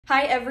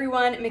Hi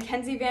everyone,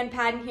 Mackenzie Van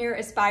Patten here,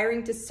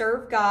 aspiring to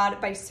serve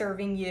God by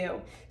serving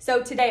you.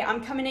 So today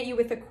I'm coming at you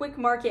with a quick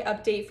market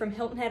update from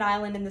Hilton Head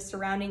Island and the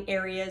surrounding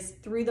areas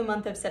through the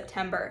month of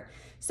September.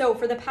 So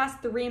for the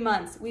past 3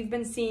 months, we've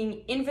been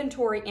seeing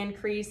inventory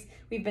increase,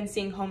 we've been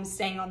seeing homes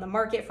staying on the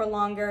market for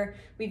longer,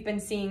 we've been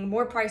seeing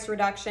more price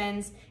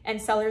reductions,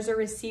 and sellers are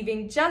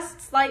receiving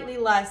just slightly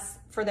less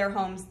for their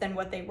homes than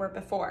what they were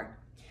before.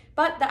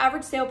 But the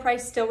average sale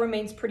price still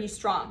remains pretty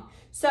strong.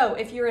 So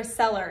if you're a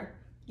seller,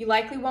 you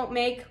likely won't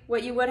make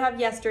what you would have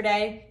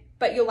yesterday,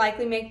 but you'll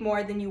likely make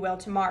more than you will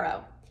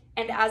tomorrow.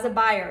 And as a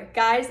buyer,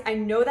 guys, I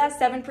know that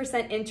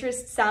 7%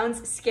 interest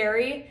sounds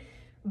scary,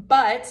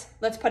 but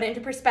let's put it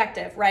into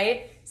perspective,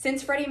 right?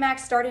 Since Freddie Mac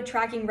started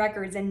tracking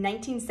records in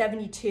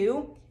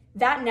 1972,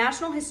 that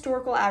national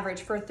historical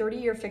average for a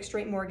 30-year fixed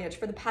rate mortgage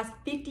for the past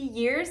 50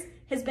 years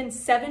has been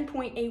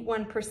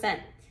 7.81%.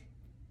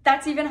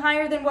 That's even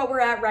higher than what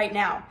we're at right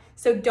now.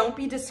 So don't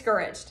be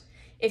discouraged.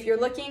 If you're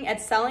looking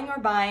at selling or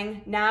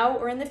buying now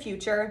or in the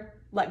future,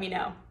 let me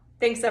know.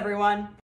 Thanks, everyone.